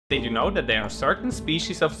Did you know that there are certain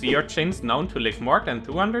species of sea urchins known to live more than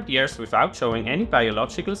 200 years without showing any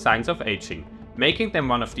biological signs of aging, making them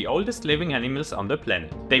one of the oldest living animals on the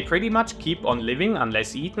planet? They pretty much keep on living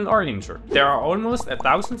unless eaten or injured. There are almost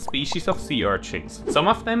 1,000 species of sea urchins. Some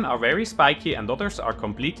of them are very spiky and others are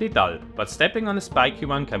completely dull, but stepping on a spiky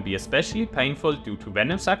one can be especially painful due to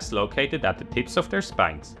venom sacs located at the tips of their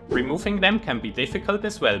spines. Removing them can be difficult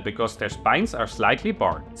as well because their spines are slightly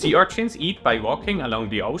barbed. Sea urchins eat by walking along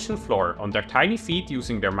the ocean floor on their tiny feet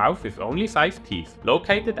using their mouth with only 5 teeth,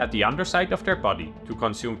 located at the underside of their body, to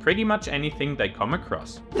consume pretty much anything they come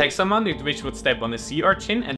across. Take someone which would step on a sea urchin and